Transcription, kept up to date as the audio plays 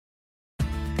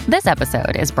This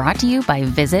episode is brought to you by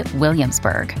Visit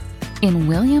Williamsburg. In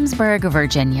Williamsburg,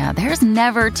 Virginia, there's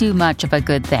never too much of a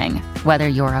good thing. Whether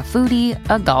you're a foodie,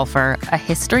 a golfer, a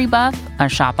history buff, a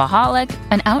shopaholic,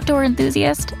 an outdoor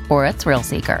enthusiast, or a thrill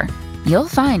seeker, you'll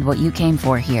find what you came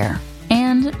for here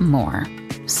and more.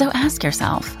 So ask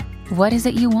yourself, what is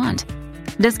it you want?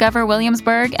 Discover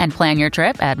Williamsburg and plan your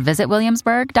trip at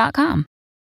visitwilliamsburg.com.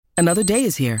 Another day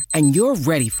is here, and you're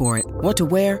ready for it. What to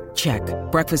wear? Check.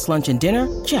 Breakfast, lunch, and dinner?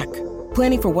 Check.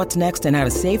 Planning for what's next and how to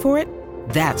save for it?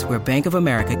 That's where Bank of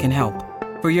America can help.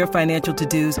 For your financial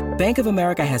to-dos, Bank of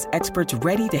America has experts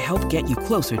ready to help get you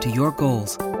closer to your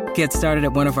goals. Get started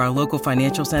at one of our local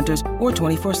financial centers or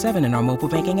 24/7 in our mobile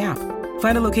banking app.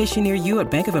 Find a location near you at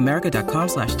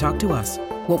bankofamerica.com/talktous.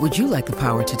 What would you like the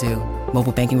power to do?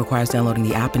 Mobile banking requires downloading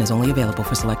the app and is only available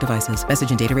for select devices.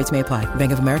 Message and data rates may apply.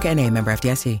 Bank of America N.A., member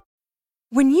FDIC.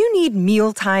 When you need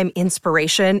mealtime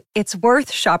inspiration, it's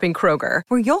worth shopping Kroger,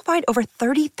 where you'll find over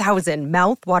 30,000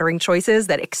 mouth-watering choices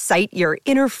that excite your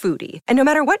inner foodie. And no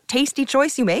matter what tasty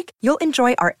choice you make, you'll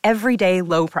enjoy our everyday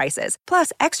low prices,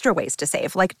 plus extra ways to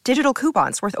save, like digital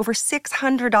coupons worth over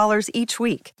 $600 each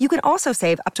week. You can also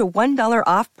save up to $1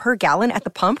 off per gallon at the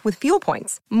pump with fuel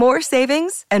points. More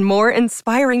savings and more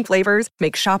inspiring flavors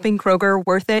make shopping Kroger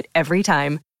worth it every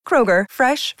time. Kroger,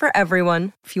 fresh for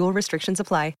everyone. Fuel restrictions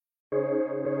apply.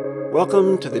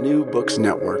 Welcome to the New Books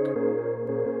Network.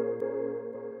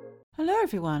 Hello,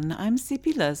 everyone. I'm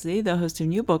C.P. Leslie, the host of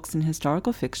New Books in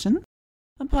Historical Fiction,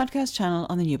 a podcast channel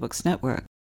on the New Books Network.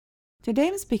 Today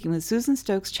I'm speaking with Susan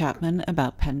Stokes Chapman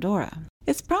about Pandora.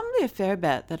 It's probably a fair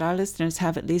bet that our listeners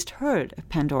have at least heard of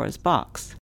Pandora's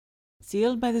box.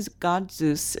 Sealed by the god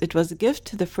Zeus, it was a gift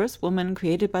to the first woman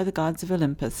created by the gods of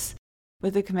Olympus,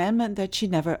 with the commandment that she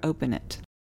never open it.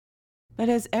 But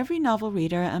as every novel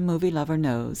reader and movie lover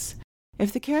knows,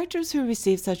 if the characters who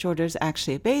received such orders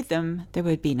actually obeyed them, there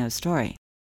would be no story.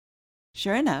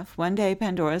 Sure enough, one day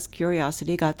Pandora's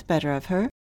curiosity got the better of her,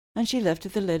 and she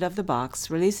lifted the lid of the box,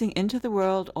 releasing into the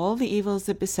world all the evils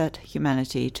that beset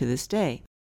humanity to this day.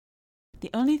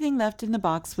 The only thing left in the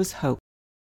box was hope,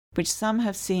 which some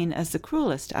have seen as the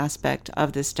cruelest aspect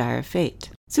of this dire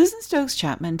fate. Susan Stokes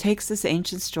Chapman takes this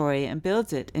ancient story and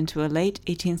builds it into a late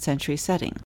 18th century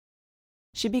setting.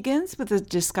 She begins with the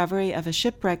discovery of a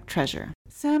shipwrecked treasure.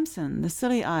 Samson, the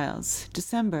Scilly Isles,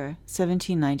 December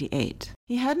 1798.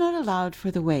 He had not allowed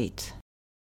for the weight.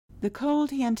 The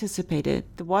cold he anticipated,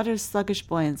 the water's sluggish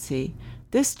buoyancy,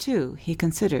 this too he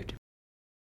considered.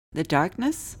 The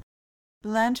darkness? The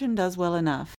lantern does well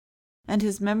enough, and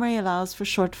his memory allows for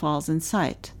shortfalls in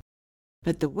sight.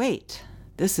 But the weight,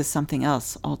 this is something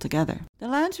else altogether. The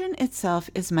lantern itself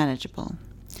is manageable.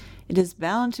 It is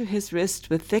bound to his wrist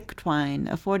with thick twine,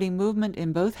 affording movement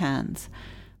in both hands,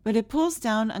 but it pulls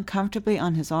down uncomfortably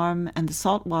on his arm, and the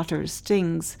salt water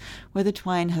stings where the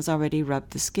twine has already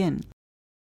rubbed the skin.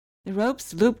 The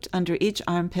ropes looped under each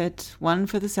armpit, one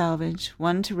for the salvage,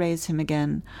 one to raise him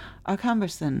again, are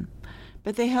cumbersome,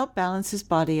 but they help balance his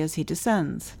body as he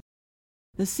descends.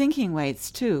 The sinking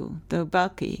weights, too, though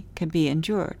bulky, can be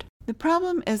endured. The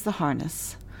problem is the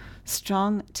harness.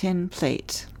 Strong tin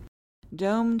plate.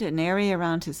 Domed and airy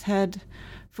around his head,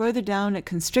 further down it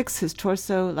constricts his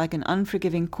torso like an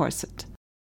unforgiving corset.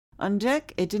 On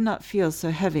deck it did not feel so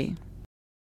heavy.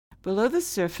 Below the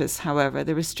surface, however,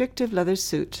 the restrictive leather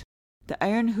suit, the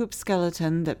iron hoop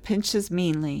skeleton that pinches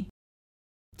meanly,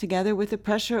 together with the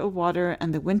pressure of water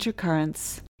and the winter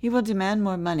currents, he will demand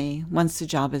more money once the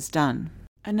job is done.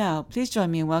 And now, please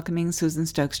join me in welcoming Susan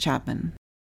Stokes Chapman.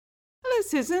 Hello,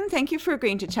 Susan. Thank you for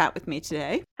agreeing to chat with me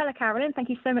today. Hello, Carolyn. Thank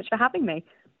you so much for having me.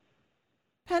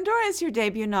 Pandora is your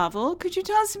debut novel. Could you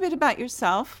tell us a bit about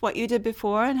yourself, what you did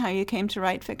before, and how you came to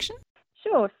write fiction?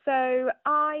 Sure. So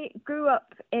I grew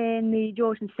up in the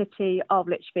Georgian city of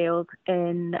Lichfield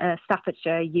in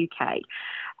Staffordshire, UK.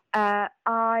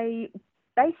 I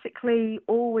basically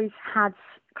always had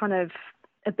kind of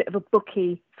a bit of a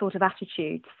booky sort of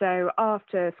attitude. So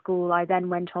after school, I then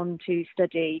went on to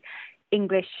study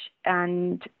English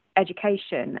and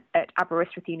education at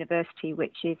Aberystwyth University,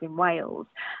 which is in Wales.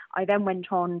 I then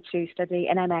went on to study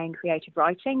an MA in creative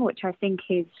writing, which I think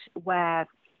is where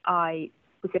I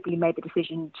specifically made the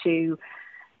decision to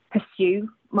pursue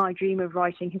my dream of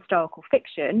writing historical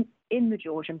fiction in the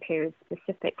Georgian period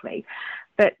specifically.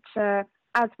 But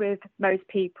as with most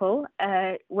people,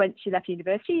 once you left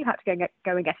university, you had to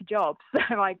go and get a job.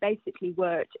 So I basically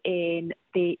worked in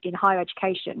higher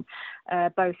education,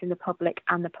 both in the public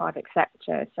and the private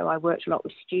sector. So I worked a lot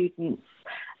with students,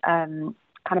 kind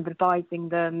of advising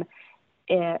them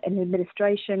in an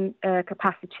administration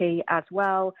capacity as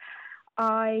well.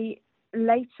 I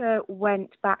later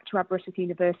went back to Aberystwyth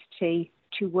University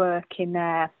to work in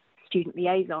their student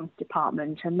liaison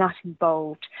department, and that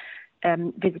involved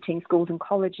visiting schools and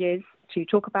colleges to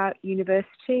talk about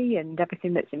university and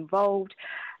everything that's involved.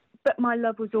 But my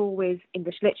love was always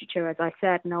English literature, as I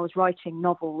said, and I was writing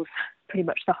novels pretty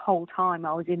much the whole time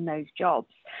I was in those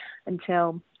jobs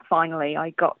until finally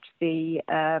I got the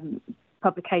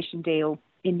publication deal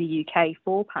in the UK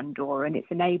for Pandora, and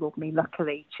it's enabled me,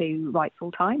 luckily, to write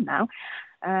full-time now.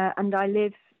 And I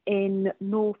live in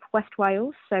North West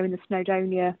Wales, so in the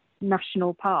Snowdonia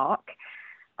National Park.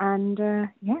 And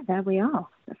there we are.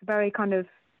 That's a very kind of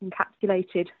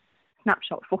encapsulated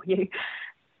snapshot for you.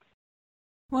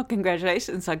 Well,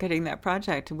 congratulations on getting that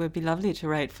project. It would be lovely to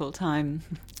write full-time.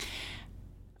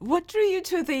 What drew you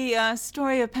to the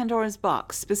story of Pandora's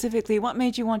Box? Specifically, what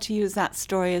made you want to use that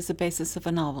story as the basis of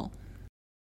a novel?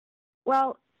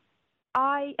 Well,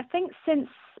 I think since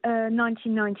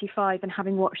 1995 and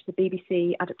having watched the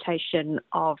BBC adaptation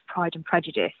of Pride and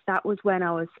Prejudice, that was when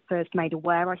I was first made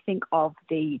aware, I think, of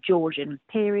the Georgian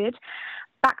period.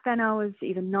 Back then I was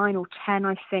either 9 or 10,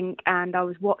 I think, and I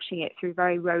was watching it through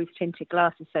very rose-tinted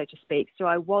glasses, so to speak, so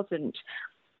I wasn't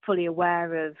fully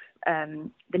aware of the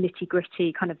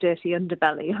nitty-gritty, kind of dirty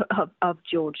underbelly of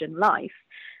Georgian life.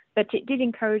 But it did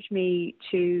encourage me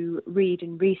to read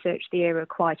and research the era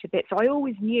quite a bit. So I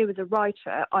always knew as a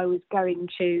writer I was going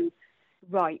to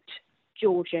write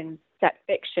Georgian set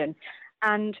fiction.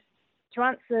 And to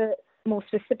answer more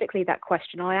specifically that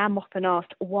question, I am often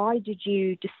asked, why did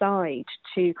you decide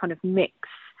to kind of mix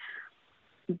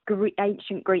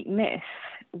ancient Greek myth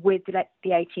with the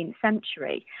 18th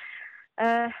century?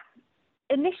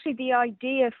 Initially, the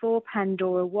idea for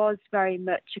Pandora was very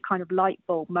much a kind of light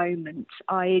bulb moment.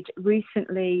 I'd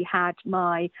recently had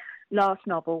my last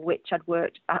novel, which I'd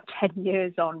worked about 10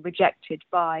 years on, rejected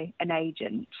by an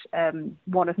agent,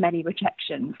 one of many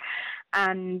rejections.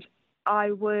 And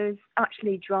I was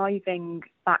actually driving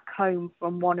back home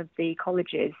from one of the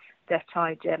colleges that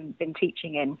I'd been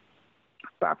teaching in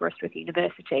for Aberystwyth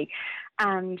University.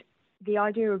 And the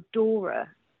idea of Dora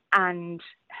and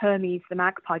Hermes the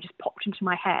magpie just popped into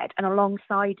my head, and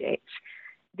alongside it,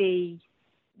 the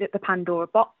Pandora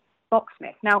box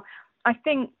myth. Now, I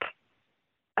think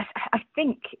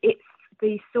it's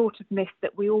the sort of myth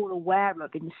that we're all aware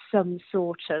of in some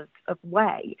sort of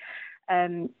way.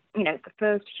 It's the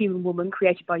first human woman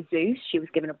created by Zeus. She was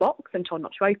given a box and told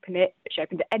not to open it, but she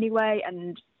opened it anyway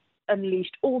and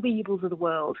unleashed all the evils of the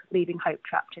world, leaving hope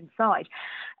trapped inside.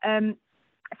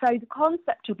 So the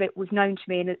concept of it was known to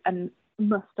me and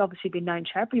must obviously be known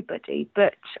to everybody,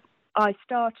 but I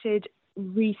started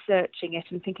researching it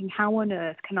and thinking, how on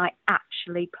earth can I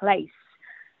actually place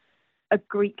a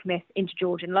Greek myth into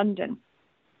Georgian London?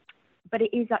 But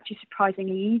it is actually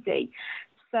surprisingly easy.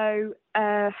 So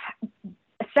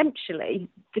essentially,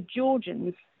 the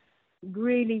Georgians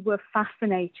really were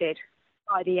fascinated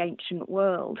by the ancient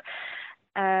world.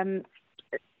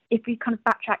 If we kind of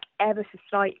backtrack ever so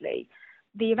slightly,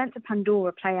 the events of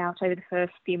Pandora play out over the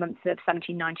first few months of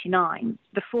 1799.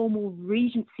 The formal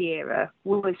Regency era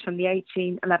was from the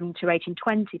 1811 to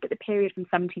 1820, but the period from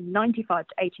 1795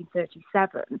 to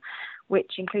 1837,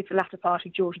 which includes the latter part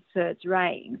of George III's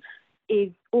reign,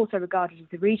 is also regarded as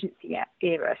the Regency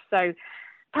era. So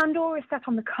Pandora is set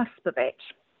on the cusp of it,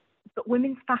 but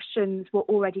women's fashions were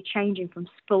already changing from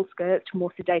full skirts to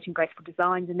more sedate and graceful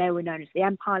designs, and they were known as the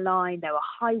Empire line. There were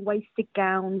high-waisted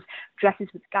gowns, dresses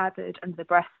with gathered under the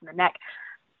breasts and the neck.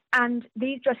 And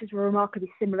these dresses were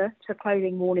remarkably similar to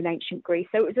clothing worn in ancient Greece.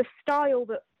 So it was a style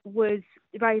that was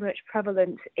very much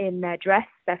prevalent in their dress,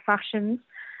 their fashions.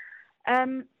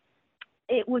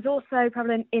 It was also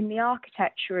prevalent in the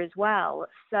architecture as well.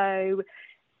 So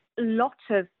a lot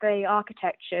of the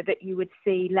architecture that you would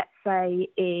see, let's say,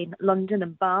 in London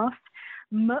and Bath,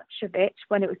 much of it,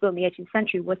 when it was built in the 18th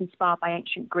century, was inspired by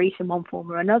ancient Greece in one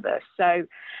form or another. So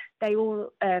they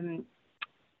all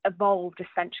evolved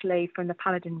essentially from the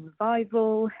Paladin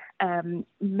Revival.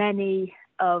 Many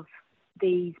of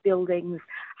these buildings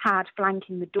had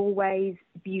flanking the doorways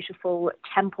beautiful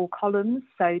temple columns.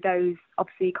 So those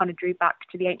obviously kind of drew back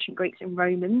to the ancient Greeks and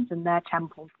Romans and their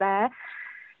temples there.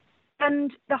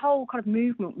 And the whole kind of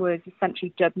movement was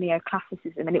essentially dubbed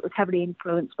neoclassicism, and it was heavily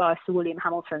influenced by Sir William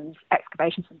Hamilton's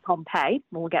excavations in Pompeii,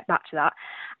 and we'll get back to that,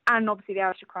 and obviously the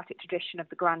aristocratic tradition of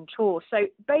the Grand Tour. So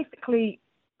basically,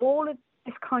 all of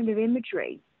this kind of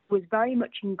imagery was very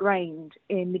much ingrained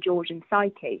in the Georgian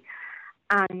psyche.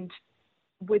 And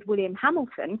with William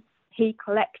Hamilton, he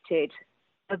collected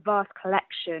a vast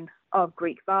collection of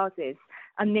Greek vases,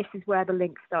 and this is where the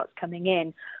link starts coming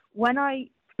in. When I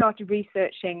started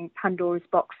researching Pandora's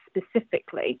Box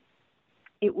specifically,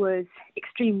 it was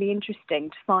extremely interesting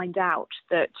to find out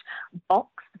that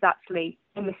box was actually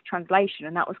a mistranslation,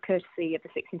 and that was courtesy of the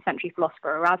 16th century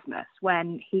philosopher Erasmus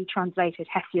when he translated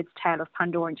Hesiod's Tale of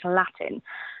Pandora into Latin.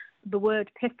 The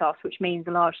word pithos, which means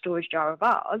a large storage jar of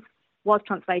vase, was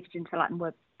translated into the Latin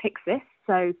word pyxis.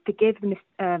 So forgive the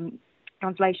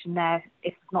translation there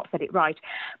if I've not said it right,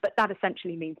 but that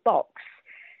essentially means box.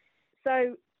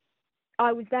 So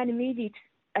I was then immediately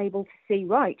able to see,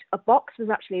 right, a box was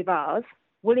actually a vase.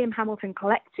 William Hamilton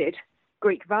collected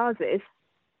Greek vases.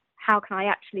 How can I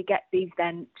actually get these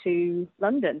then to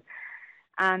London?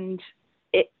 And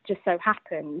it just so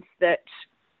happens that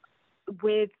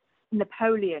with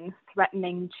Napoleon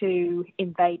threatening to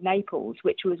invade Naples,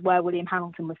 which was where William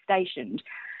Hamilton was stationed,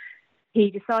 he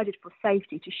decided for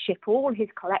safety to ship all his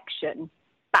collection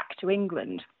back to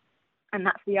England. And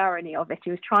that's the irony of it.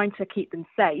 He was trying to keep them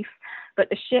safe, but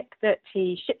the ship that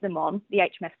he shipped them on, the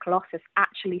HMS Colossus,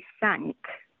 actually sank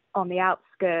on the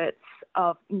outskirts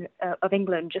of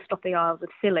England, just off the Isles of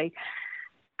Scilly.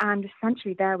 And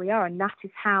essentially there we are, and that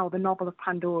is how the novel of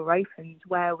Pandora opens,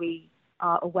 where we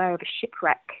are aware of a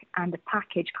shipwreck and a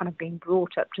package kind of being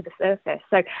brought up to the surface.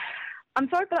 So I'm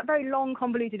sorry for that very long,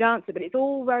 convoluted answer, but it's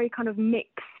all very kind of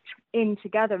mixed in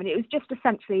together. And it was just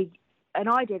essentially an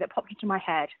idea that popped into my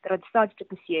head that I decided to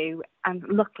pursue. And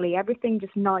luckily, everything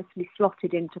just nicely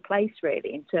slotted into place,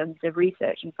 really, in terms of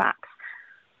research and facts.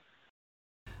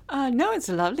 No, it's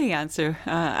a lovely answer.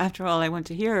 After all, I want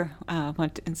to hear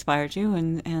what inspired you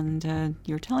and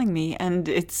you're telling me. And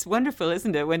it's wonderful,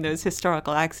 isn't it, when those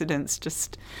historical accidents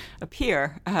just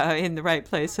appear in the right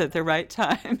place at the right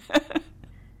time.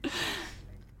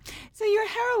 So your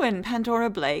heroine, Pandora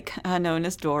Blake, known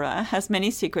as Dora, has many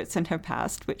secrets in her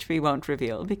past, which we won't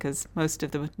reveal because most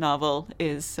of the novel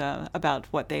is about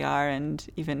what they are and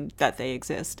even that they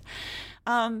exist.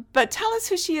 But tell us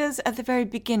who she is at the very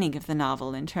beginning of the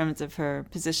novel in terms of her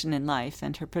position in life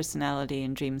and her personality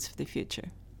and dreams for the future.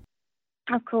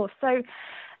 Of course. So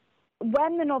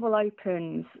when the novel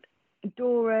opens,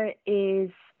 Dora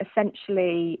is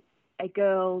essentially a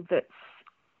girl that's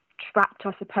trapped,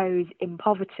 I suppose, in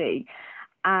poverty,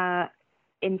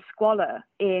 in squalor,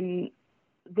 in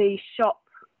the shop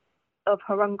of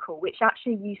her uncle, which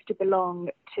actually used to belong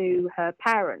to her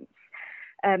parents.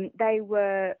 They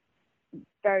were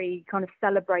very kind of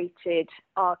celebrated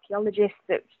archaeologists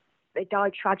that they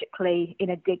died tragically in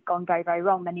a dig gone very, very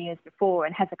wrong many years before.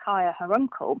 And Hezekiah, her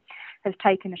uncle, has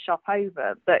taken the shop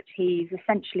over, but he's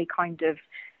essentially kind of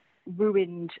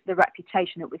ruined the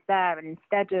reputation that was there, and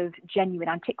instead of genuine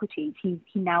antiquities, he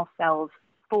now sells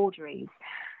forgeries.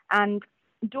 And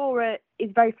Dora is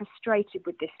very frustrated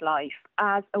with this life.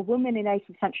 As a woman in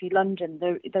 18th century London,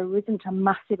 there isn't a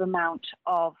massive amount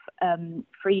of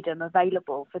freedom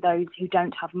available for those who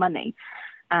don't have money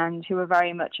and who are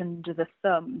very much under the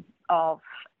thumb of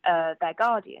their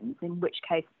guardians, in which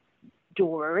case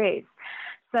Dora is.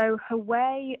 So her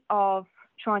way of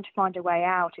trying to find a way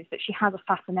out is that she has a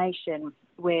fascination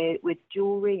with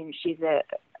jewellery, and she's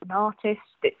an artist.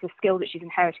 It's a skill that she's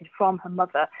inherited from her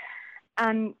mother.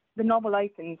 And the novel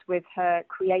opens with her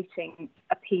creating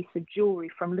a piece of jewellery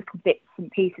from little bits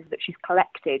and pieces that she's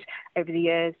collected over the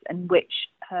years, and which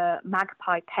her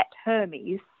magpie pet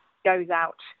Hermes goes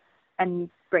out and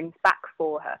brings back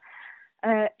for her.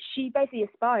 She basically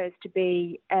aspires to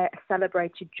be a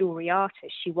celebrated jewellery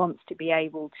artist. She wants to be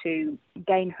able to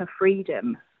gain her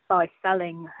freedom by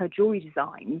selling her jewellery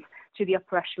designs to the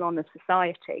upper echelon of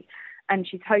society. And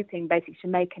she's hoping basically to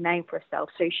make a name for herself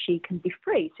so she can be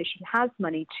free, so she has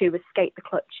money to escape the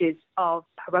clutches of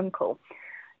her uncle,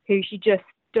 who she just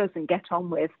doesn't get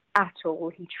on with at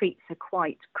all. He treats her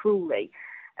quite cruelly.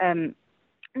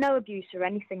 No abuse or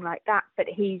anything like that, but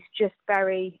he's just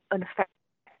very unaffectionate.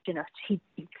 He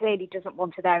clearly doesn't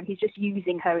want her there, and he's just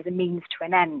using her as a means to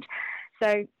an end.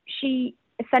 So she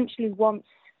essentially wants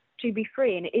to be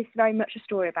free, and it is very much a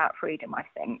story about freedom, I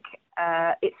think.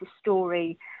 It's a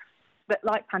story that,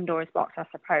 like Pandora's Box, I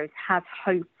suppose, has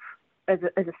hope as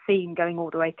a theme going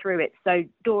all the way through it. So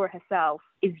Dora herself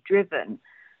is driven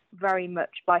very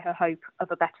much by her hope of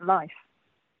a better life.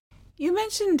 You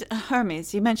mentioned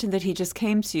Hermes. You mentioned that he just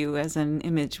came to you as an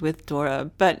image with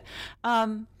Dora. But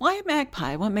why a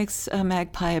magpie? What makes a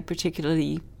magpie a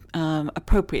particularly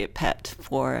appropriate pet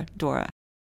for Dora?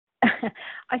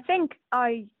 I think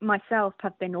I myself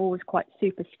have been always quite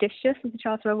superstitious as a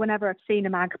child. So whenever I've seen a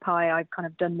magpie, I've kind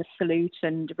of done the salute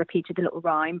and repeated the little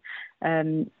rhyme,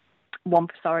 one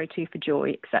for sorrow, two for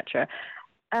joy, etc.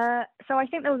 So I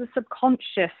think there was a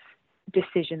subconscious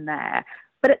decision there.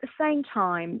 But at the same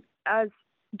time, as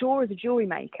Dora's a jewelry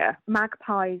maker.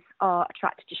 Magpies are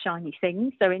attracted to shiny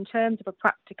things. So in terms of a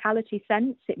practicality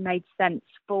sense, it made sense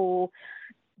for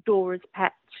Dora's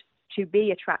pet to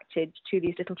be attracted to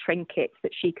these little trinkets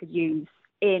that she could use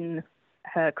in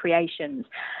her creations.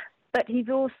 But he's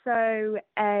also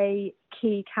a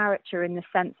key character in the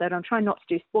sense that, I'm trying not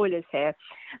to do spoilers here,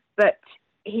 but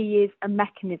he is a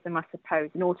mechanism, I suppose,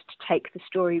 in order to take the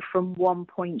story from one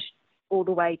point all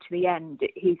the way to the end.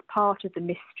 He's part of the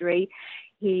mystery.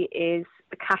 He is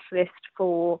the catalyst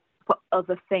for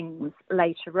other things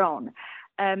later on.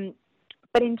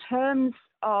 But in terms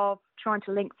of trying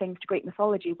to link things to Greek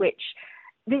mythology, which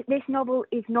this novel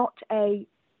is not a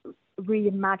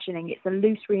reimagining, it's a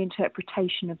loose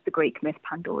reinterpretation of the Greek myth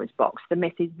Pandora's Box. The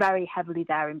myth is very heavily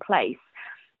there in place,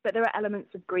 but there are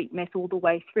elements of Greek myth all the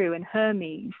way through, and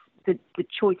Hermes, the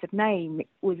choice of name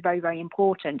was very, very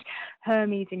important.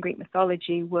 Hermes in Greek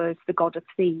mythology was the god of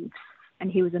thieves,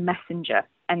 and he was a messenger,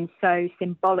 and so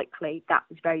symbolically that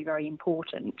was very, very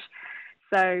important.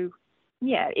 So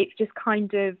yeah, it's just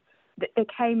kind of, they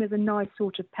came as a nice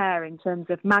sort of pair in terms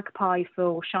of magpie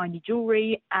for shiny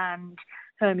jewelry and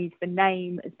Hermes, the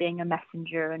name, as being a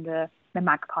messenger, and the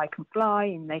magpie can fly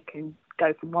and they can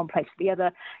go from one place to the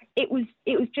other. It was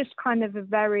just kind of a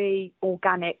very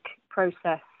organic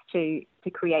process to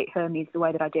create Hermes the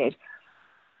way that I did.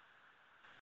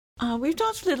 We've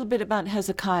talked a little bit about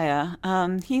Hezekiah.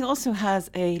 He also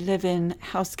has a live-in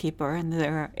housekeeper, and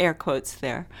there are air quotes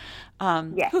there.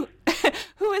 Yes.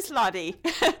 Who is Lottie?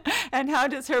 And how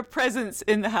does her presence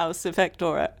in the house affect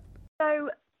Dora? So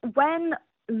when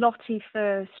Lottie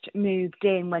first moved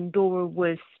in, when Dora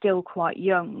was still quite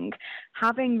young,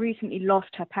 having recently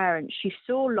lost her parents, she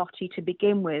saw Lottie to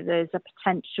begin with as a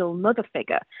potential mother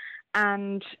figure,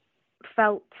 and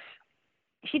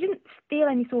she didn't feel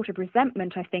any sort of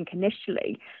resentment, I think,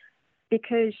 initially,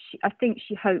 because I think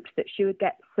she hoped that she would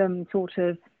get some sort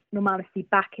of normality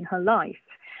back in her life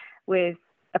with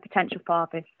a potential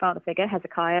father figure,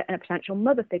 Hezekiah, and a potential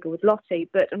mother figure with Lottie.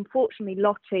 But unfortunately,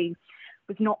 Lottie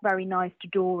was not very nice to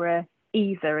Dora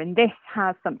either, and this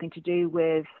has something to do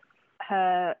with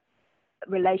her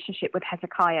relationship with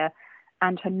Hezekiah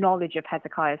and her knowledge of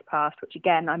Hezekiah's past, which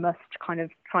again I must kind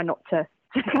of try not to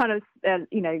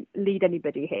lead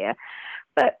anybody here.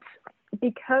 But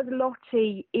because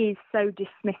Lottie is so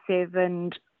dismissive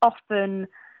and often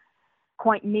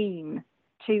quite mean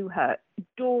to her,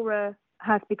 Dora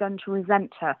has begun to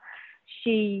resent her.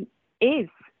 She is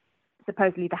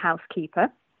supposedly the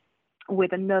housekeeper,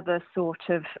 with another sort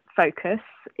of focus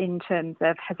in terms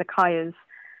of Hezekiah's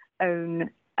own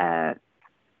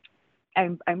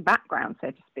background,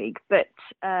 so to speak. But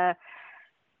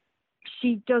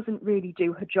she doesn't really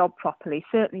do her job properly,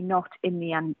 certainly not in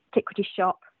the antiquity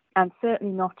shop, and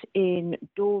certainly not in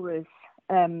Dora's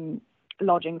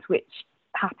lodgings, which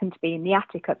happen to be in the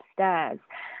attic upstairs.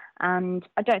 And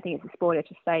I don't think it's a spoiler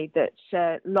to say that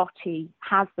Lottie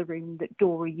has the room that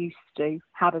Dora used to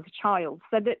have as a child.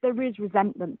 So that there is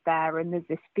resentment there, and there's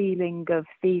this feeling of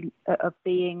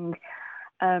being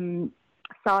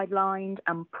sidelined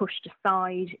and pushed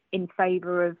aside in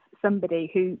favour of somebody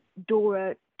who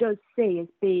Dora does see as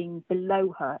being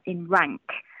below her in rank,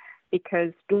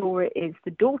 because Dora is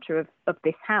the daughter of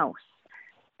this house,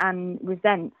 and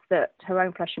resents that her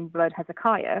own flesh and blood,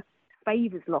 Hezekiah,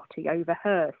 favours Lottie over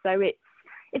her. So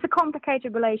it's a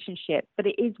complicated relationship, but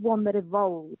it is one that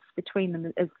evolves between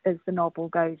them as the novel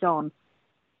goes on.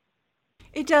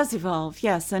 It does evolve,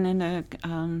 yes, and in a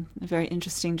very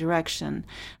interesting direction.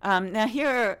 Now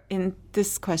here in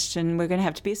this question, we're going to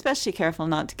have to be especially careful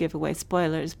not to give away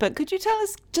spoilers, but could you tell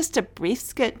us just a brief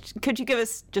sketch? Could you give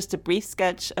us just a brief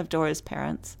sketch of Dora's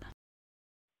parents?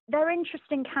 They're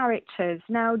interesting characters.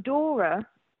 Now, Dora,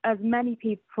 as many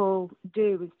people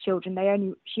do as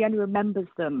children, she only remembers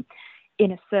them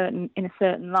in a certain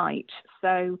light.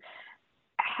 So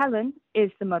Helen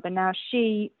is the mother. Now,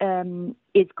 she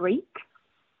is Greek.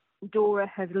 Dora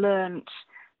has learnt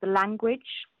the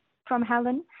language from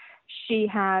Helen. She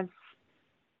has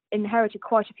inherited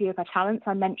quite a few of her talents.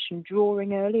 I mentioned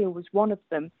drawing earlier was one of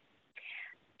them.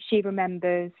 She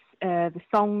remembers the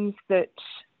songs that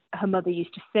her mother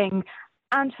used to sing,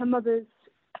 and her mother's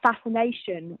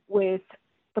fascination with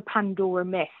the Pandora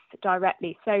myth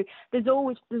directly. So there's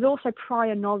also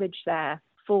prior knowledge there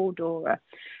for Dora.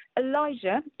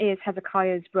 Elijah is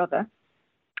Hezekiah's brother,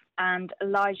 and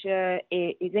Elijah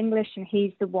is English, and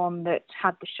he's the one that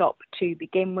had the shop to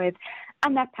begin with.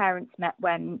 And their parents met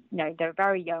when they were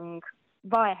very young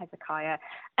via Hezekiah,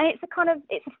 and it's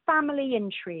a family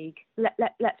intrigue.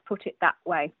 Let's put it that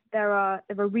way. There are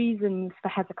reasons for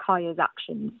Hezekiah's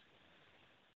actions.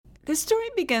 The story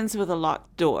begins with a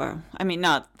locked door. I mean,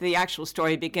 not the actual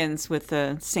story begins with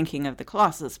the sinking of the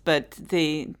Colossus, but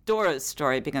Dora's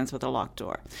story begins with a locked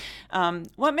door.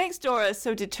 What makes Dora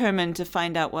so determined to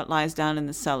find out what lies down in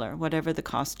the cellar, whatever the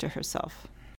cost to herself?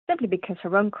 Simply because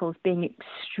her uncle's being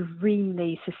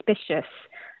extremely suspicious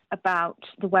about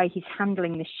the way he's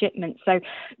handling the shipment. So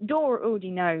Dora already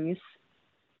knows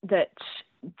that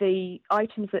the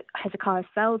items that Hezekiah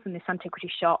sells in this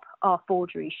antiquity shop are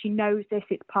forgeries. She knows this.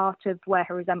 It's part of where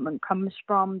her resentment comes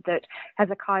from, that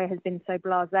Hezekiah has been so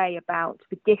blasé about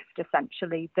the gift,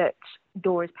 essentially, that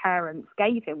Dora's parents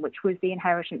gave him, which was the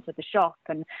inheritance of the shop.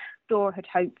 And Dora had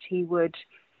hoped he would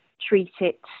treat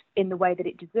it in the way that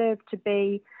it deserved to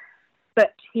be,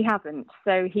 but he hasn't.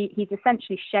 So he's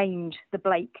essentially shamed the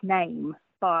Blake name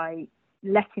by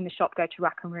letting the shop go to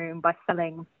rack and ruin, by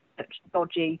selling such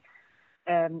dodgy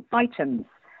items.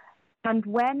 And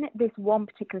when this one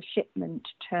particular shipment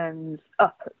turns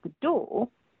up at the door,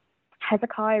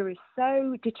 Hezekiah is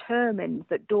so determined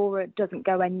that Dora doesn't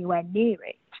go anywhere near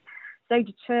it, so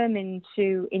determined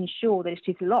to ensure that it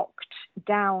is locked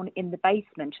down in the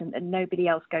basement and nobody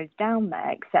else goes down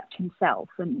there except himself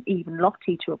and even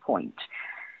Lottie to a point,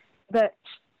 that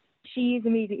she is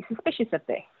immediately suspicious of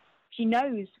this. She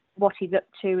knows what he's up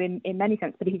to in many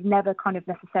sense, but he's never kind of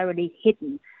necessarily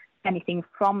hidden anything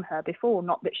from her before,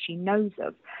 not that she knows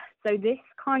of. So this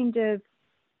kind of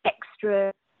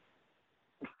extra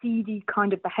seedy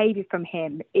kind of behaviour from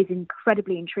him is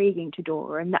incredibly intriguing to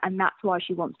Dora, and that's why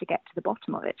she wants to get to the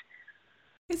bottom of it.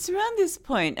 It's around this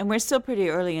point, and we're still pretty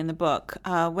early in the book,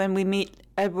 when we meet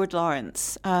Edward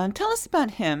Lawrence. Tell us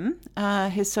about him,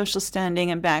 his social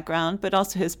standing and background, but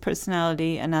also his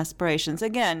personality and aspirations,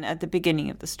 again, at the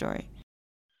beginning of the story.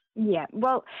 Yeah,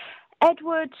 well,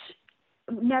 Edward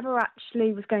never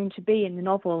actually was going to be in the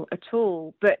novel at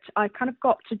all, but I kind of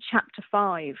got to chapter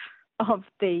 5 of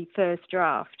the first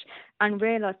draft and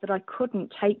realised that I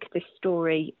couldn't take this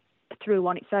story through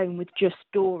on its own with just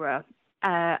Dora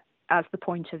as the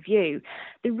point of view.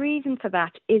 The reason for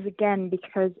that is, again,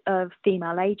 because of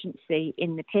female agency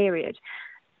in the period.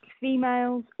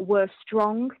 Females were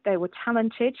strong, they were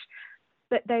talented,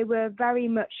 but they were very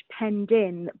much penned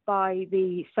in by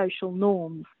the social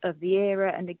norms of the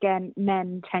era. And again,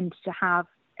 men tend to have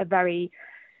a very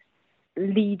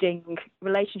leading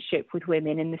relationship with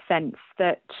women in the sense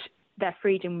that their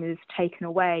freedom was taken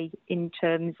away in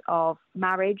terms of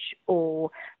marriage or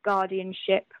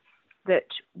guardianship, that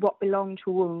what belonged to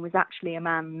a woman was actually a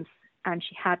man's, and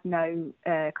she had no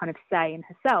kind of say in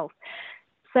herself.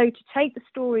 So to take the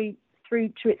story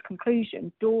through to its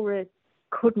conclusion, Dora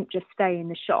couldn't just stay in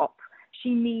the shop.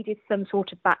 She needed some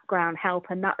sort of background help,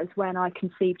 and that was when I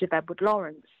conceived of Edward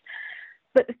Lawrence.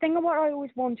 But the thing what I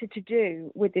always wanted to do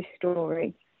with this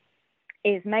story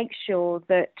is make sure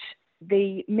that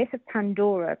the myth of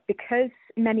Pandora, because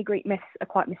many Greek myths are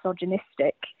quite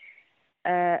misogynistic,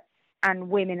 and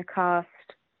women are cast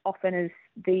often as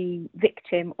the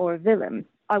victim or a villain,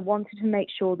 I wanted to make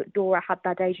sure that Dora had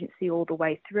that agency all the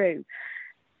way through.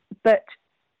 But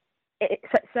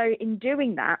so in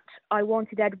doing that, I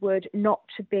wanted Edward not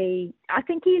to be... I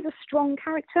think he's a strong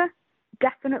character,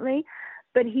 definitely,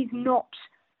 but he's not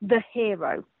the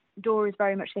hero. Dora is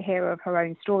very much the hero of her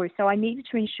own story. So I needed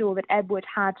to ensure that Edward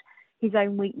had his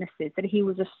own weaknesses, that he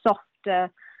was a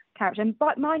softer character. And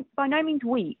by no means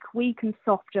weak and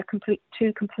soft are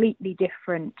two completely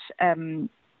different,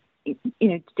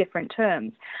 different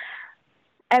terms.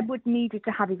 Edward needed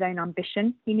to have his own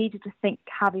ambition. He needed to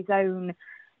have his own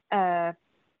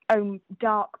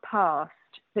dark past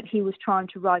that he was trying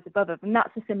to rise above of. And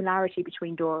that's the similarity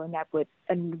between Dora and Edward,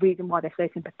 and the reason why they're so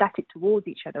sympathetic towards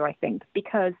each other, I think,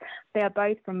 because they are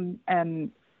both from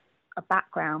a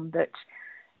background that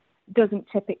doesn't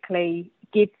typically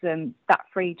give them that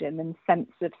freedom and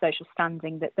sense of social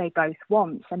standing that they both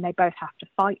want, and they both have to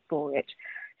fight for it.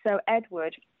 So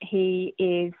Edward, he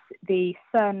is the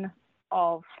son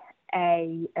of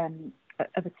a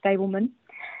stableman.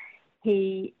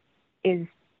 He is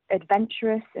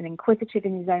adventurous and inquisitive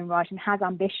in his own right, and has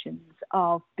ambitions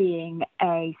of being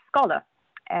a scholar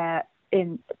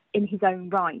in his own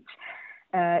right.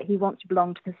 He wants to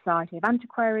belong to the Society of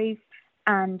Antiquaries,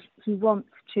 and he wants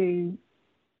to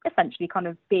essentially kind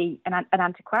of be an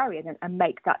antiquarian and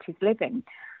make that his living.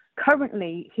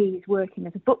 Currently, he's working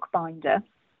as a bookbinder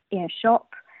in a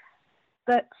shop,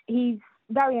 but he's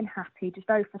very unhappy, just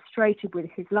very frustrated with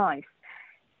his life.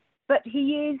 But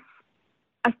he is,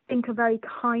 I think, a very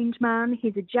kind man.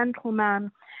 He's a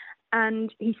gentleman,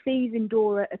 and he sees in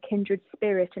Dora a kindred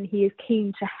spirit, and he is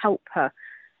keen to help her,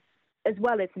 as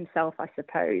well as himself, I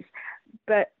suppose.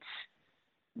 But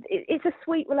it's a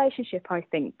sweet relationship, I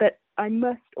think, but I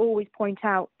must always point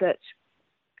out that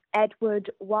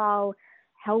Edward, while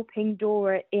helping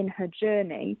Dora in her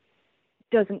journey,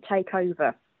 doesn't take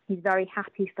over. He's very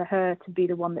happy for her to be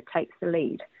the one that takes the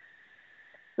lead.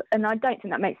 And I don't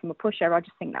think that makes him a pusher. I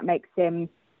just think that makes him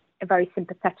a very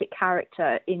sympathetic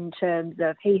character in terms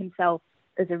of he himself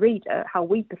as a reader, how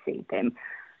we perceive him,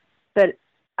 but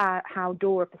how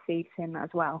Dora perceives him as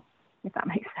well, if that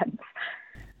makes sense.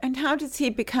 And how does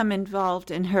he become involved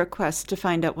in her quest to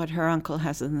find out what her uncle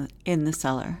has in the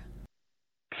cellar?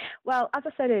 Well, as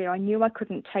I said earlier, I knew I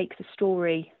couldn't take the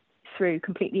story through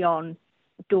completely on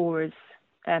Dora's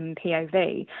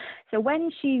POV. So when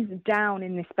she's down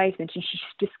in this basement and she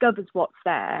discovers what's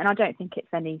there, and I don't think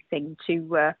it's anything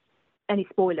to any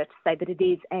spoiler to say that it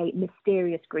is a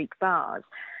mysterious Greek vase.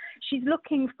 She's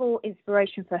looking for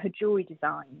inspiration for her jewelry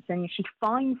designs, and she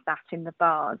finds that in the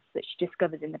vase that she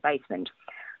discovers in the basement.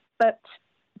 But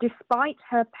despite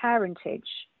her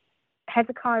parentage,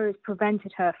 Hezekiah has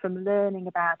prevented her from learning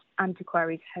about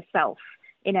antiquaries herself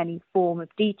in any form of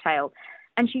detail.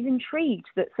 And she's intrigued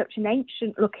that such an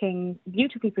ancient-looking,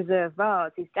 beautifully preserved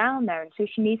vase is down there, and so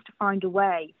she needs to find a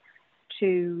way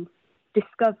to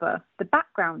discover the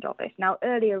background of it. Now,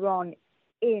 earlier on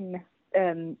in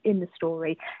the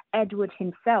story, Edward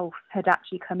himself had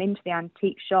actually come into the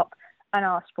antique shop and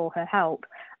asked for her help.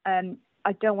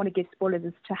 I don't want to give spoilers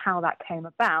as to how that came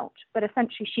about, but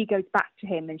essentially she goes back to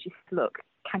him and she says, look,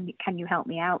 can you help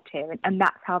me out here? And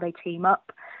that's how they team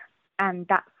up, and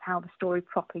that's how the story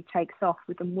properly takes off,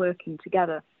 with them working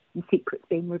together and secrets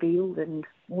being revealed and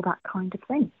all that kind of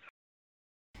thing.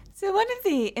 So one of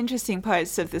the interesting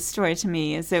parts of the story to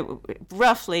me is that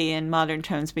roughly in modern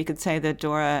terms we could say that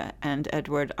Dora and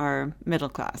Edward are middle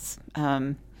class.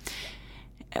 But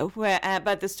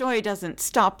the story doesn't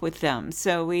stop with them.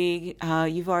 So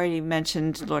you've already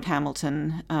mentioned Lord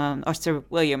Hamilton, or Sir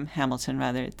William Hamilton,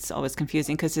 rather. It's always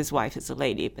confusing because his wife is a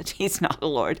lady, but he's not a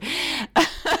lord.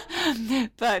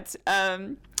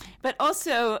 But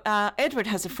also, Edward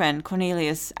has a friend,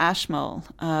 Cornelius Ashmole,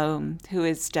 who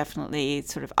is definitely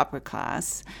sort of upper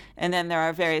class. And then there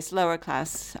are various lower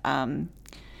class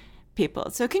people.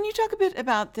 So can you talk a bit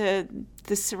about the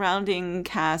surrounding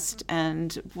cast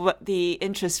and what the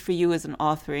interest for you as an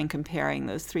author in comparing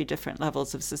those three different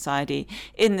levels of society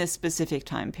in this specific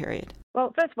time period?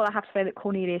 Well, first of all, I have to say that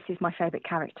Cornelius is my favourite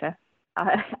character.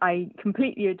 I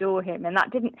completely adore him, and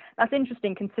that's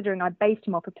interesting considering I based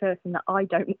him off a person that I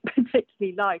don't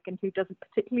particularly like and who doesn't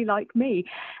particularly like me.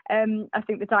 I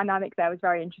think the dynamic there was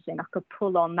very interesting. I could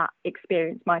pull on that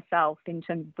experience myself in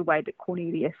terms of the way that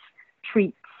Cornelius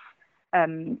treats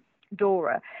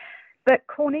Dora. But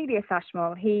Cornelius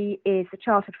Ashmole, he is a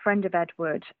childhood friend of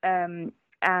Edward,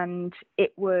 and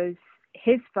it was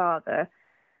his father,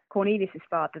 Cornelius's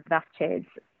father, that is,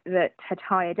 that had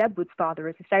hired Edward's father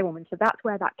as a stableman. So that's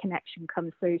where that connection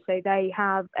comes through. So they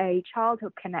have a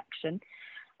childhood connection.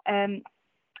 And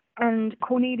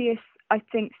Cornelius, I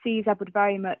think, sees Edward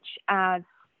very much as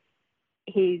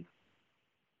his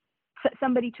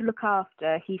somebody to look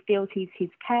after. He feels he's his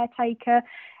caretaker.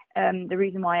 The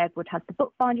reason why Edward has the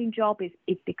bookbinding job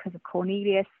is because of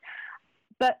Cornelius.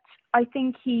 But I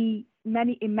think in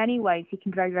many ways he can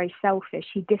be very, very selfish.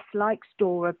 He dislikes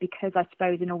Dora because, I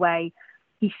suppose, in a way,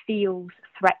 he feels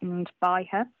threatened by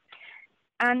her.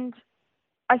 And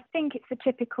I think it's a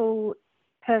typical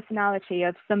personality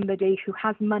of somebody who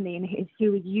has money and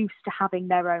who is used to having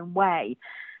their own way,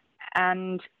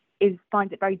 and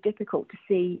finds it very difficult to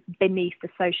see beneath the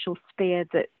social sphere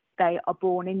that they are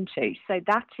born into. So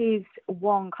that is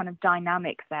one kind of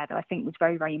dynamic there that I think was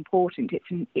very, very important.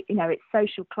 It's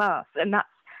social class, and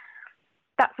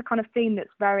that's a kind of theme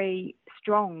that's very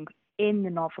strong in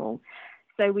the novel.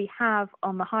 So we have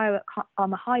on the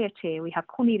higher tier, we have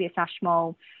Cornelius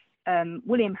Ashmole,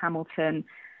 William Hamilton,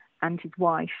 and his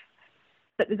wife.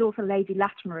 But there's also Lady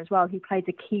Latimer as well, who plays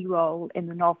a key role in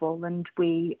the novel, and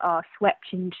we are swept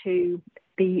into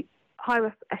the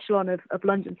higher echelon of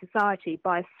London society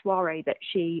by a soiree that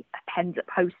she ends up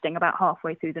hosting about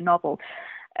halfway through the novel.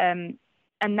 And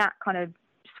that kind of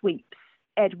sweeps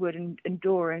Edward and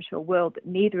Dora into a world that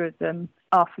neither of them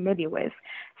are familiar with.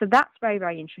 So that's very,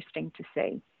 very interesting to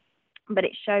see. But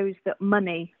it shows that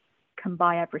money can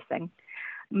buy everything.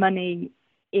 Money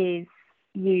is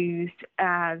used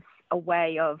as a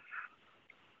way of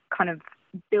kind of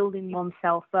building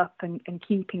oneself up and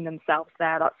keeping themselves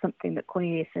there. That's something that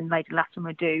Cornelius and Lady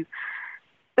Latimer do.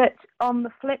 But on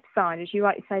the flip side, as you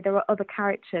rightly say, there are other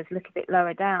characters a little bit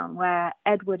lower down where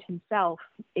Edward himself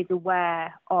is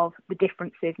aware of the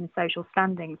differences in social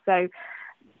standing. So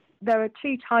there are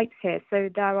two types here. So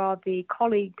there are the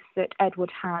colleagues that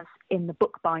Edward has in the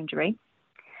bookbindery,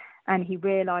 and he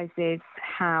realises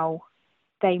how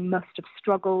they must have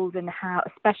struggled, and how,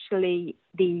 especially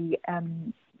the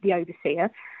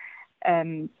overseer.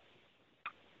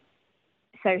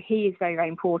 So he is very, very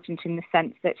important in the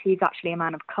sense that he's actually a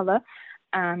man of colour,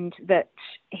 and that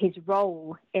his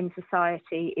role in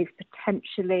society is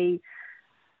potentially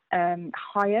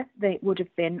higher than it would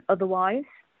have been otherwise.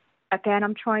 Again,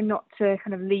 I'm trying not to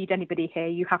kind of lead anybody here.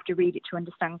 You have to read it to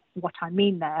understand what I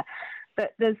mean there.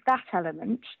 But there's that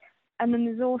element. And then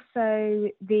there's also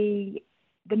the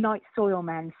Night Soil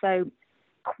Men. So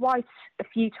quite a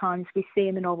few times we see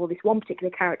in the novel this one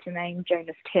particular character named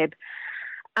Jonas Tibb.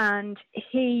 And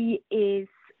he is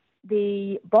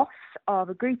the boss of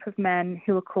a group of men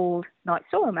who are called Night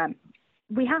Soil Men.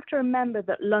 We have to remember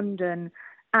that London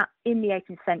in the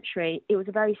 18th century, it was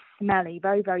a very smelly,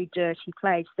 very, very dirty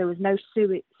place. There was no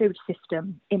sewage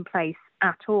system in place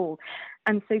at all.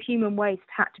 And so human waste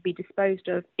had to be disposed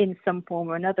of in some form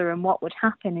or another. And what would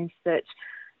happen is that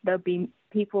there'd be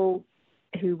people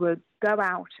who would go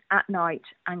out at night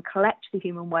and collect the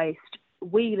human waste,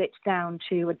 wheel it down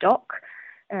to a dock.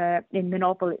 In the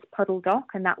novel, it's Puddle Dock,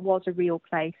 and that was a real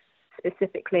place,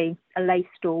 specifically a lay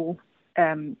stall,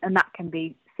 and that can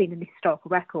be seen in the historical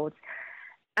records.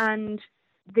 And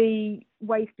the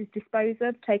waste is disposed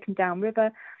of, taken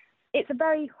downriver. It's a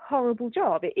very horrible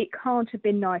job. It can't have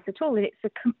been nice at all. And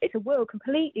it's a world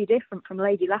completely different from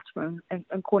Lady Latimer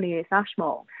and Cornelius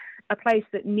Ashmole, a place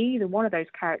that neither one of those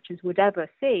characters would ever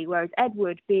see, whereas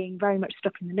Edward, being very much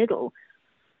stuck in the middle,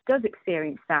 does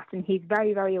experience that. And he's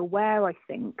very, very aware, I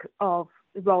think, of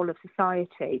the role of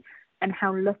society and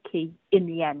how lucky in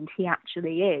the end he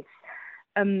actually is.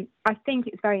 I think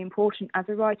it's very important as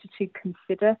a writer to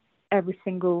consider every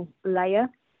single layer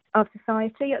of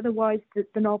society. Otherwise,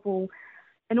 the novel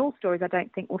and all stories, I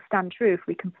don't think, will stand true if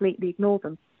we completely ignore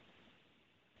them.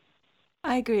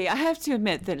 I agree. I have to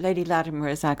admit that Lady Latimer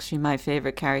is actually my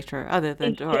favourite character, other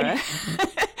than Dora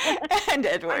and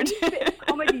Edward. I need a bit of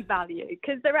comedy value,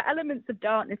 because there are elements of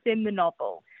darkness in the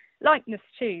novel, lightness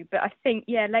too, but I think,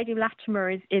 Lady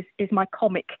Latimer is my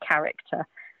comic character.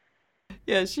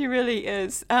 Yeah, she really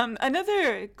is.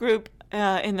 Another group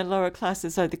in the lower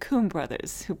classes are the Coombe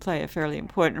brothers, who play a fairly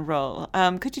important role.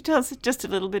 Could you tell us just a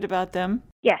little bit about them?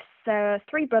 Yes, there are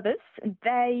three brothers.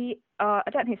 They are, I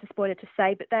don't think it's a spoiler to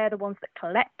say, but they're the ones that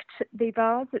collect the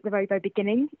vase at the very, very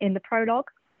beginning in the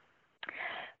prologue.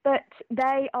 But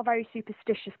they are very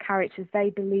superstitious characters.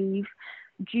 They believe,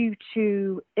 due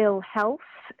to ill health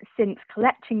since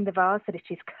collecting the vase, that it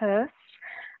is cursed,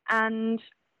 and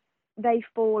they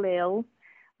fall ill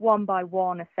one by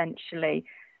one, essentially.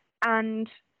 And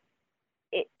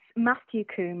it's Matthew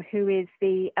Coombe, who is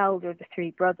the elder of the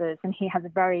three brothers, and he has a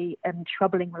very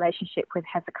troubling relationship with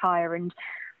Hezekiah. And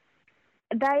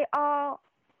they are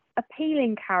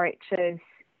appealing characters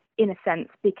in a sense,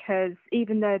 because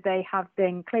even though they have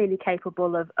been clearly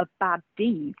capable of bad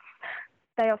deeds,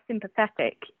 they are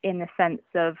sympathetic in the sense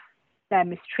of their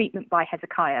mistreatment by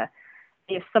Hezekiah,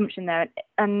 the assumption there.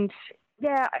 And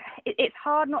it's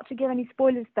hard not to give any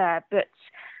spoilers there, but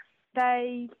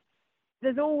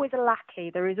there's always a lackey.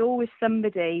 There is always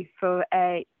somebody for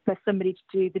somebody to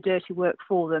do the dirty work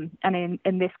for them. And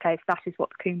in this case, that is what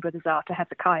the Coombe brothers are to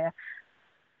Hezekiah.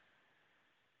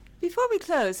 Before we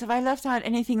close, have I left out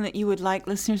anything that you would like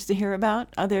listeners to hear about?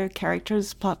 Other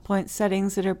characters, plot points,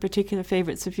 settings that are particular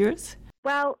favourites of yours?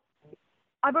 Well,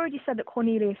 I've already said that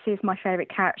Cornelius is my favourite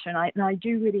character, and I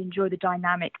do really enjoy the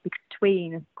dynamic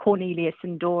between Cornelius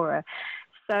and Dora.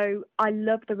 So I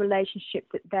love the relationship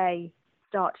that they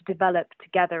start to develop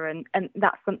together, and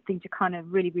that's something to kind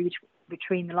of really read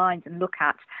between the lines and look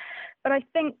at. But I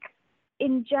think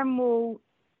in general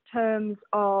terms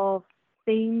of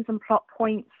themes and plot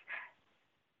points,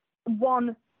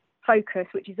 one focus,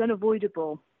 which is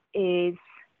unavoidable, is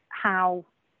how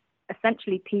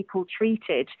essentially people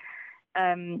treated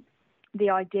the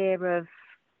idea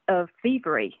of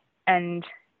thievery and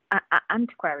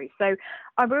antiquary. So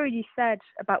I've already said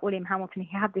about William Hamilton,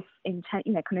 he had this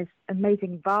kind of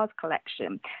amazing vase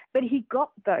collection, but he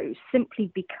got those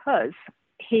simply because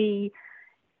he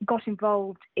got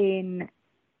involved in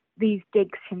these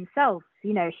digs himself.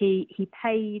 He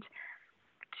paid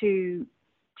to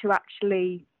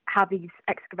actually have these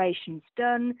excavations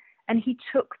done, and he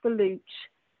took the loot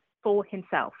for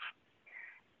himself.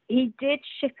 He did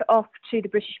ship it off to the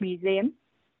British Museum,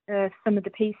 some of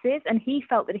the pieces, and he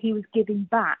felt that he was giving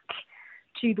back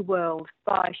to the world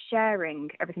by sharing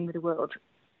everything with the world.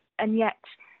 And yet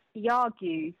he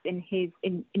argues in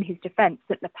his defence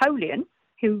that Napoleon,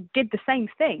 who did the same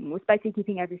thing, was basically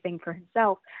keeping everything for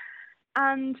himself.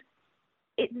 And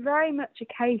it's very much a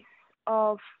case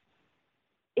of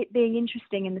it being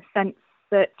interesting in the sense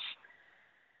that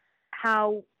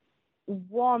how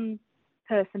one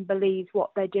person believes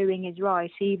what they're doing is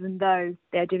right, even though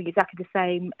they're doing exactly the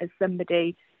same as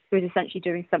somebody who is essentially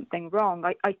doing something wrong.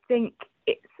 I think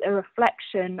it's a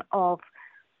reflection of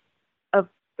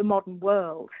the modern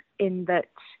world, in that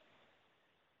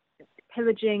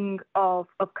pillaging of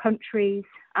countries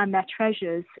and their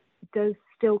treasures does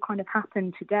still kind of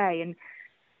happen today. And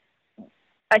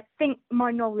I think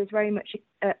my novel is very much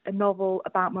a novel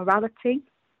about morality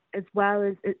as well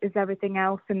as everything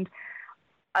else. And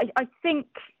I think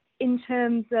in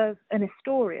terms of an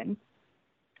historian,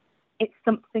 it's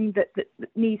something that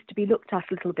needs to be looked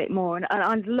at a little bit more. And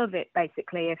I'd love it,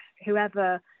 basically, if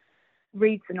whoever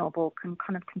reads the novel can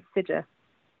kind of consider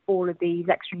all of these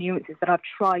extra nuances that I've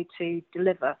tried to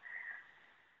deliver.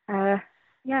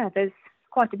 There's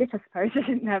quite a bit, I suppose,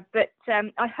 isn't there? But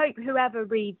I hope whoever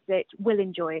reads it will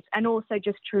enjoy it, and also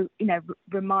just to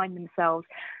remind themselves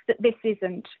that this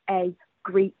isn't a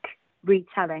Greek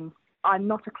retelling. I'm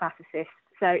not a classicist,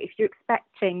 so if you're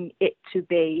expecting it to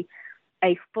be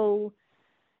a full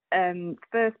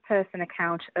first-person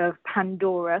account of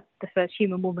Pandora, the first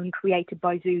human woman created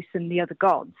by Zeus and the other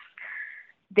gods,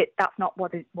 that's not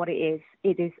what it is.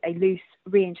 It is a loose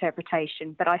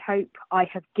reinterpretation, but I hope I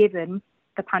have given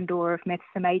the Pandora of myths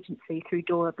some agency through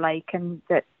Dora Blake, and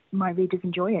that my readers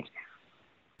enjoy it.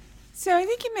 So I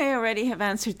think you may already have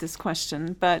answered this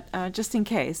question, but just in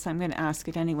case, I'm going to ask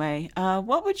it anyway.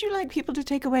 What would you like people to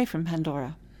take away from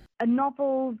Pandora? A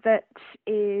novel that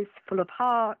is full of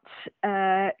heart,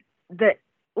 that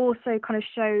also kind of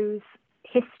shows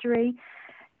history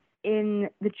in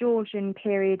the Georgian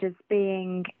period as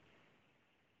being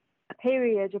a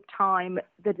period of time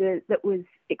that was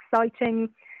exciting,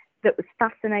 that was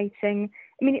fascinating.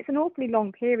 I mean, it's an awfully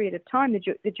long period of time,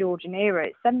 the Georgian era.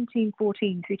 It's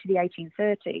 1714 through to the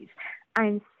 1830s. And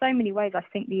in so many ways, I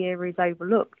think the era is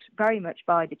overlooked very much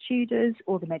by the Tudors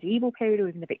or the medieval period or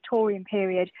even the Victorian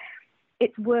period.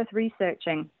 It's worth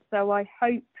researching. So I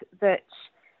hope that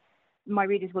my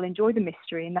readers will enjoy the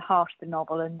mystery and the heart of the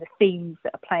novel and the themes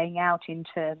that are playing out in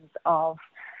terms of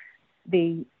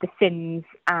the sins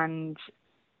and,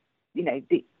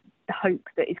 the hope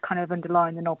that is kind of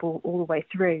underlying the novel all the way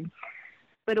through,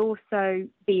 but also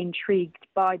be intrigued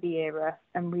by the era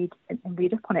and read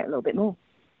up on it a little bit more.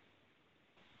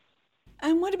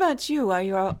 And what about you? Are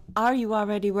you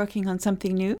already working on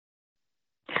something new?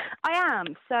 I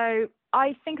am. So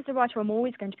I think as a writer, I'm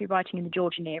always going to be writing in the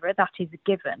Georgian era. That is a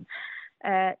given.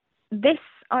 This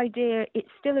idea, it's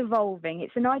still evolving.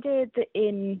 It's an idea that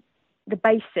in the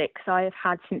basics I have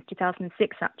had since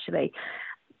 2006, actually.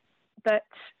 But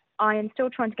I am still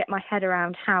trying to get my head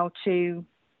around how to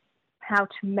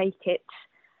make it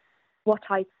what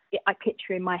I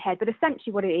picture in my head. But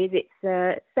essentially what it is, it's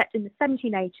set in the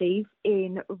 1780s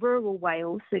in rural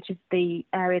Wales, which is the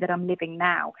area that I'm living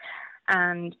now.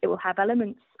 And it will have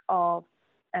elements of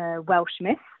Welsh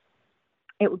myth.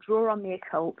 It will draw on the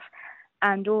occult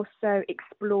and also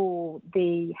explore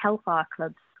the hellfire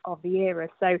clubs of the era.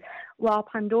 So while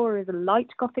Pandora is a light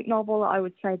Gothic novel, I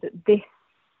would say that this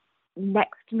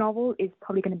next novel is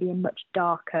probably going to be a much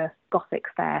darker Gothic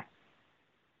fare.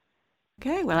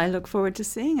 Okay, well, I look forward to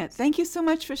seeing it. Thank you so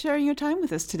much for sharing your time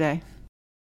with us today.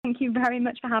 Thank you very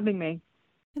much for having me.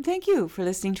 And thank you for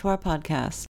listening to our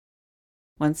podcast.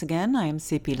 Once again, I am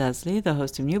C.P. Leslie, the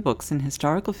host of New Books in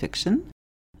Historical Fiction,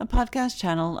 a podcast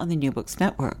channel on the New Books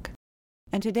Network.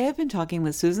 And today I've been talking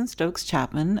with Susan Stokes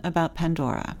Chapman about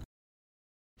Pandora.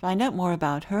 Find out more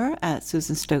about her at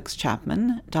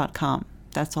susanstokeschapman.com.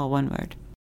 That's all one word.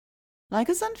 Like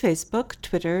us on Facebook,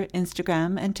 Twitter,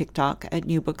 Instagram, and TikTok at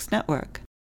New Books Network.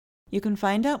 You can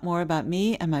find out more about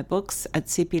me and my books at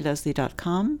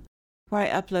cpleslie.com, where I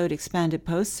upload expanded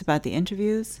posts about the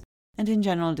interviews and in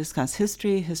general discuss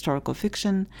history, historical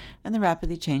fiction, and the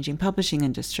rapidly changing publishing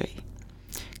industry.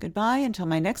 Goodbye until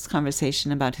my next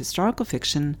conversation about historical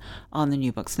fiction on the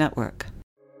New Books Network.